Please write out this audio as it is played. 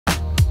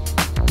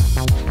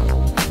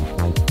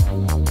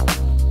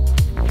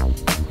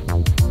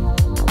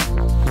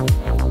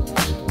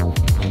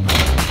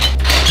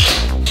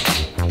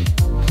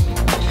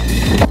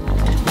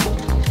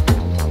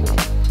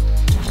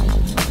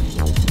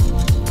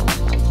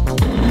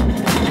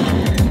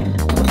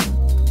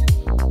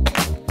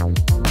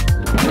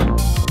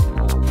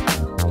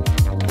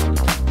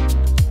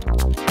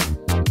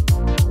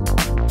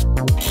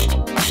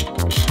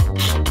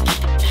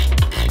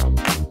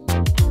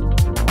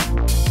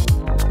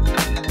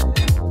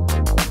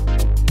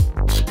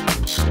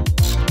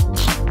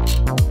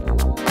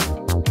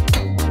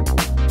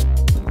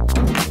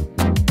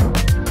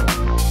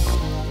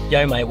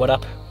Yo mate, what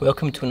up?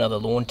 Welcome to another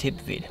lawn tip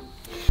vid.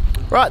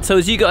 Right, so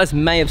as you guys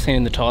may have seen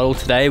in the title,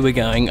 today we're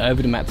going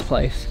over to Matt's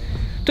place.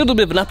 Do a little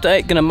bit of an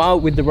update, gonna mow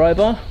it with the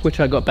rover, which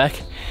I got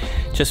back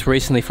just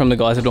recently from the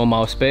guys at All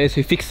Mower Spares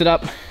who fixed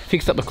up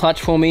the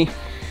clutch for me.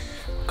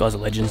 Guys are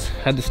legends.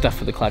 Had the stuff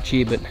for the clutch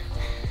here, but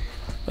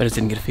I just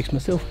didn't get it fixed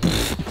myself.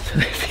 So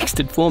they fixed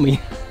it for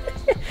me.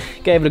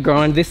 Gave it a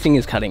grind. This thing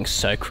is cutting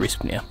so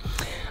crisp now.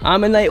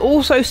 And they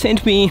also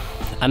sent me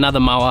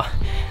another mower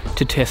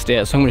to test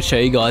out, so I'm going to show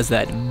you guys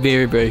that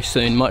very, very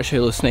soon. Might show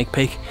you a little sneak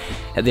peek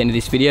at the end of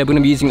this video. I'm going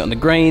to be using it on the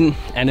green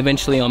and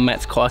eventually on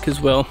Matt's kike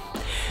as well,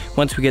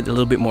 once we get a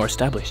little bit more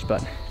established.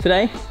 But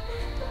today,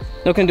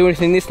 not going to do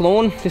anything this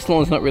lawn. This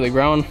lawn's not really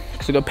growing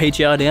because I've got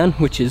PGR down,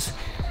 which is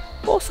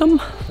awesome.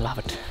 Love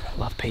it.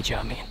 Love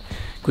PGR, man.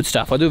 Good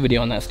stuff. I'll do a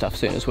video on that stuff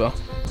soon as well.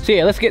 So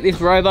yeah, let's get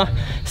this rover.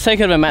 Let's take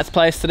it over to Matt's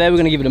place. Today we're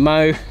going to give it a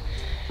mow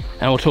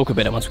and we'll talk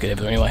about it once we get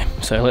over there anyway.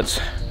 So let's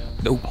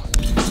go.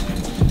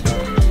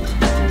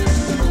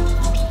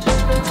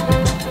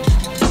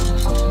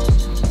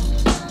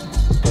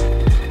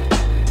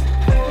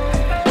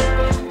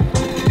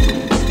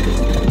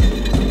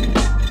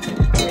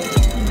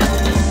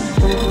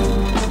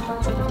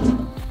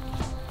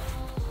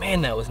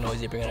 Man, that was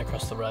noisy bringing it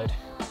across the road.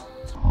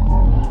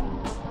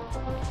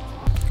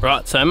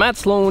 Right, so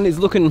Matt's lawn is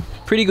looking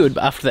pretty good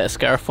after that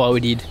scarify we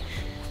did,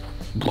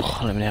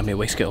 I don't know how many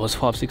weeks ago it was,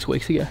 5-6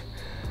 weeks ago.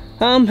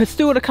 It's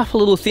still got a couple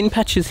of little thin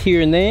patches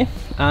here and there,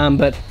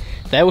 but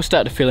they will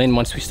start to fill in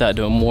once we start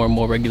doing more and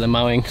more regular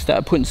mowing,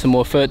 start putting some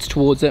more ferts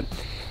towards it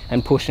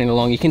and pushing it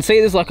along. You can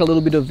see there's like a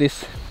little bit of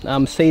this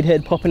seed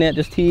head popping out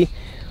just here,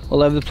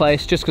 all over the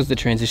place, just because of the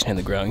transition in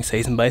the growing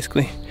season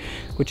basically,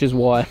 which is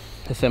why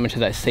there's so much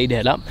of that seed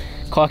head up.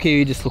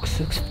 Kikuyu just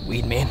looks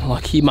weird, man.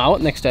 Like you mow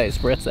it, next day it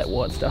sprouts that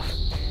white stuff.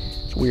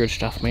 It's weird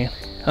stuff, man.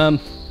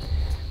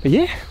 But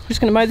yeah, we're just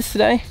gonna mow this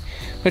today.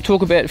 We're gonna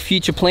talk about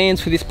future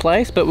plans for this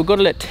place, but we've got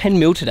it at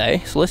 10mm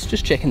today, so let's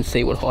just check and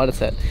see what height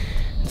it's at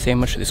and see how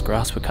much of this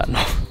grass we're cutting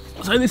off.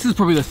 So this is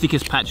probably the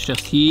thickest patch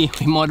just here.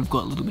 We might have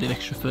got a little bit of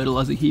extra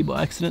fertilizer here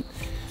by accident.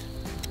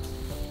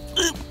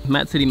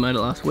 Matt said he mowed it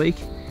last week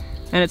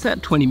and it's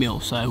at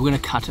 20mm, so we're gonna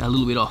cut a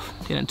little bit off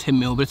down at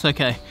 10mm, but it's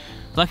okay.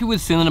 Like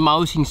with cylinder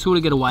mowers, you can sort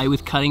of get away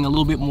with cutting a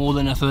little bit more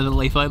than a third of the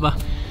leaf over.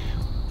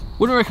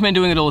 Wouldn't recommend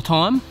doing it all the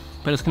time,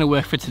 but it's going to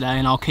work for today,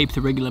 and I'll keep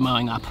the regular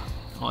mowing up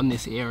on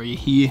this area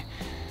here.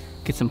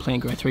 Get some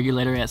plant growth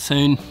regulator out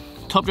soon.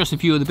 Top dress a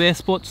few of the bare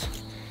spots.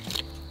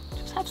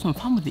 Just have some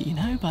fun with it, you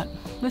know, but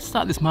let's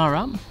start this mower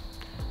up.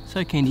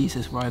 So keen to use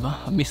this rover.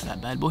 I miss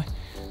that bad boy.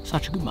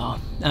 Such a good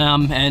mower.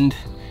 And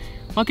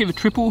might give a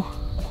triple,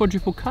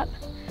 quadruple cut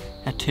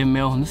at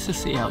 10mm, and let's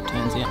just see how it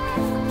turns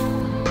out.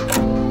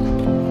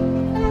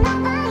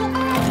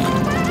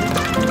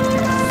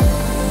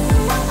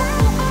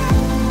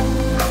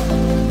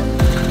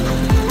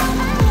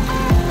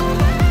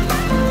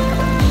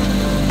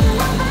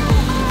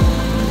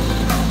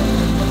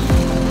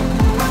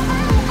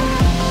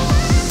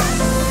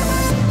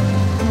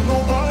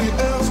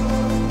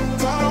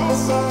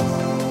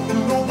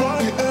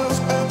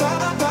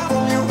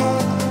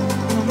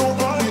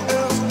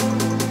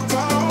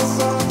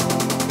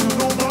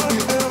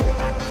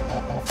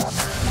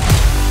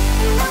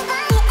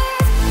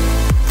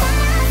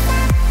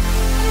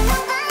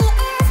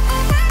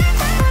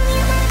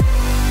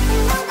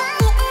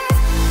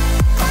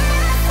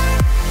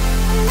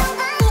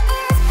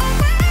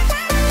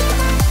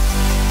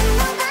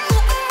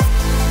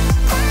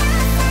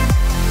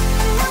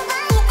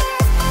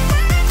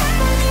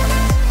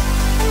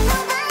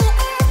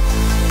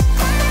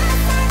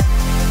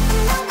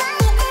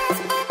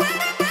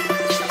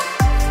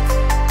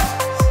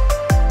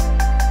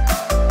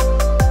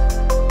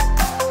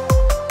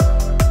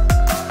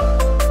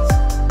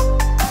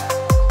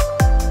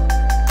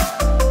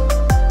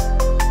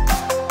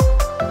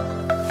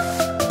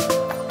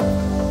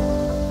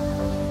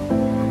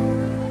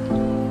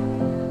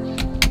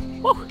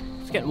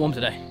 Getting warm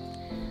today.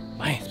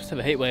 Man, it's supposed to have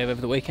a heat wave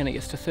over the weekend. It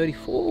gets to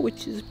 34,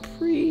 which is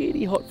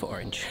pretty hot for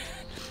orange.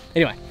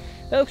 Anyway,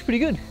 that looks pretty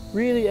good.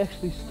 Really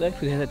actually stoked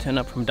with how that turned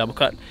up from double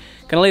cut.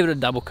 Gonna leave it a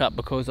double cut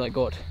because I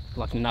got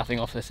like nothing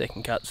off the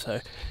second cut,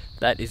 so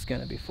that is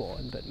gonna be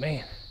fine. But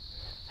man,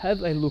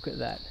 have a look at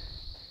that.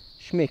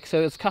 Schmick. So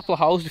there's a couple of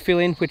holes to fill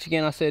in, which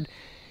again I said,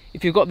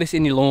 if you've got this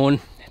in your lawn,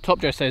 top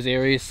dress those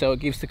areas so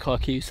it gives the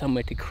Kikuyu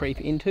somewhere to creep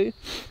into.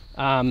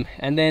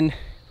 And then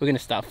we're gonna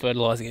start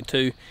fertilizing it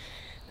too.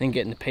 Then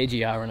getting the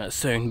PGR on it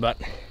soon, but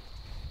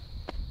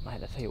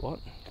mate, I tell you what,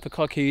 for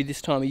Kikuyu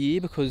this time of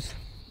year, because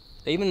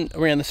even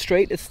around the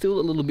street it's still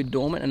a little bit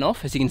dormant and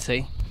off, as you can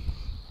see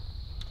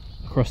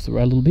across the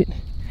road a little bit.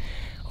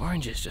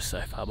 Orange is just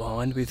so far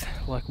behind with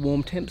like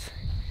warm temps.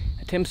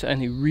 The temps are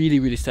only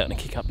really starting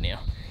to kick up now.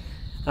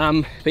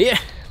 But yeah,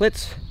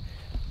 let's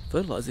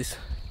fertilize this.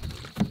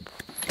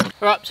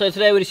 Alright, so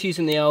today we're just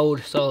using the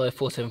old Solo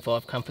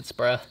 475 comfort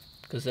sprayer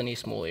because it's only a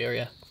small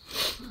area.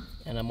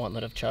 And I might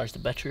not have charged the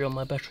battery on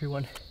my battery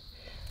one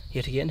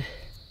yet again.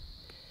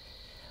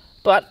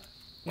 But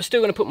I'm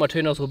still going to put my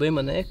 2 nozzle boom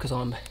on there because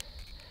I'm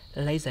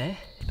laser.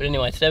 But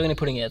anyway, today we're going to be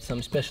putting out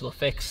some special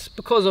effects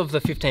because of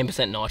the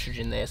 15%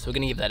 nitrogen there, so we're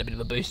going to give that a bit of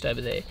a boost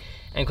over there,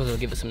 and because it'll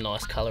give it some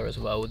nice colour as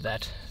well with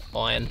that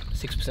iron,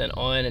 6%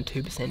 iron and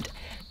 2%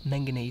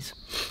 manganese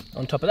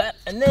on top of that.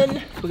 And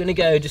then we're going to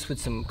go just with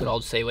some good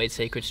old seaweed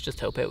secrets just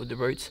to help out with the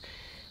roots.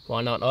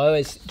 Why not? I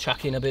always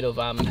chuck in a bit of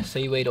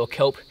seaweed or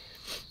kelp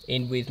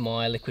in with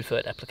my liquid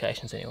fert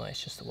applications anyway.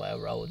 It's just the way I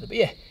roll with it. But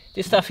yeah,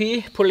 this stuff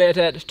here, put it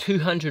out at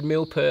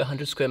 200ml per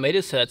 100 square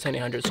metres, so that's only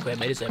 100 square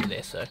metres over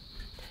there, so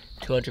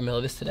 200ml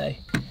of this today,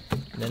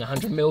 and then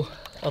 100ml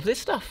of this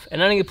stuff.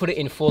 And I'm only going to put it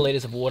in 4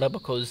 litres of water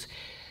because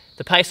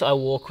the pace I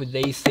walk with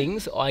these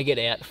things, I get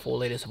out 4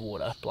 litres of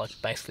water, like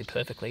basically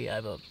perfectly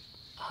over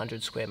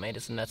 100 square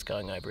metres, and that's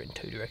going over it in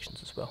 2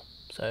 directions as well.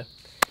 So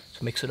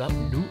let's mix it up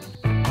and do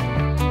it.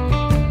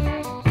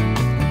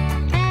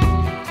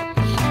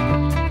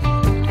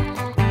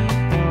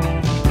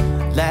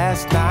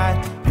 Last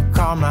night you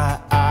caught my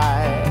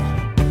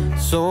eye,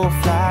 so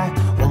fly,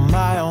 oh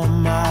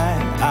my,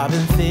 I've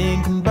been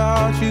thinking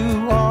about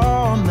you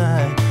all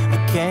night,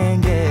 I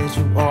can't get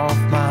you off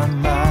my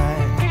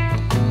mind.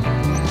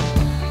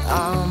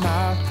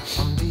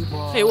 I'm deep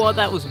water. Tell you what,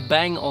 that was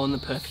bang on the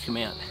perfect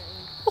amount.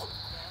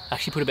 I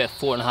actually put about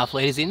 4.5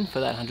 litres in for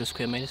that 100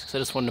 square metres because I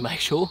just wanted to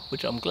make sure,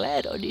 which I'm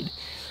glad I did.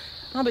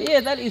 But yeah,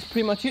 that is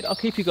pretty much it. I'll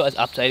keep you guys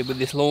updated with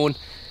this lawn.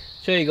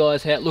 Show you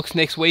guys how it looks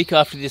next week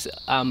after this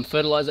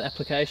fertiliser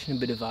application, a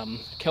bit of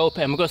kelp,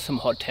 and we've got some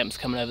hot temps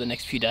coming over the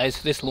next few days.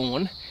 So this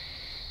lawn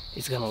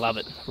is going to love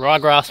it.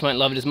 Ryegrass won't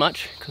love it as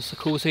much because it's a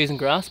cool season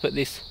grass, but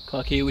this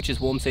Kikuyu, which is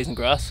warm season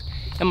grass,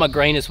 and my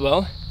green as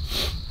well,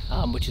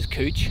 which is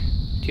cooch,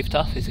 tiff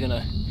tough, is going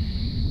to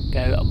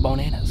go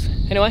bananas.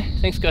 Anyway,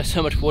 thanks guys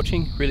so much for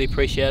watching, really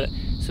appreciate it.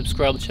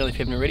 Subscribe to the channel if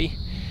you haven't already.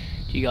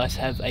 You guys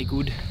have a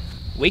good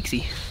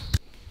weeksy.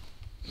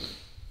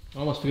 I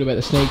almost forgot about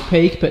the sneak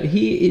peek, but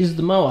here is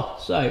the mower.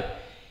 So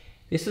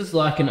this is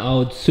like an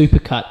old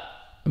supercut,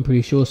 I'm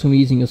pretty sure, so I'm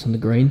using this on the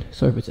green.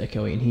 Sorry if it's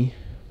echoey in here.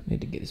 I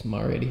need to get this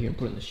mower out of here and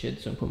put it in the shed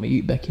so I can put my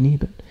ute back in here,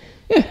 but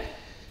yeah.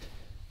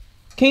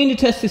 Keen to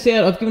test this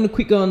out. I've given a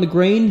quick go on the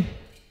green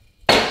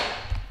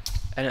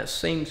and it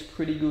seems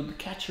pretty good. The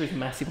catcher is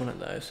massive on it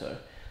though, so I'll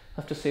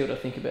have to see what I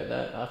think about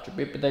that after a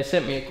bit. But they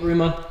sent me a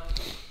groomer,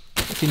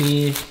 it's in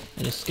here,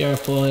 and a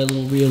Scarify, a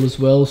little reel as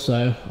well,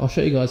 so I'll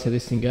show you guys how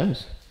this thing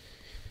goes.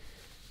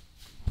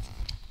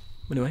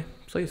 Anyway,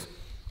 see you.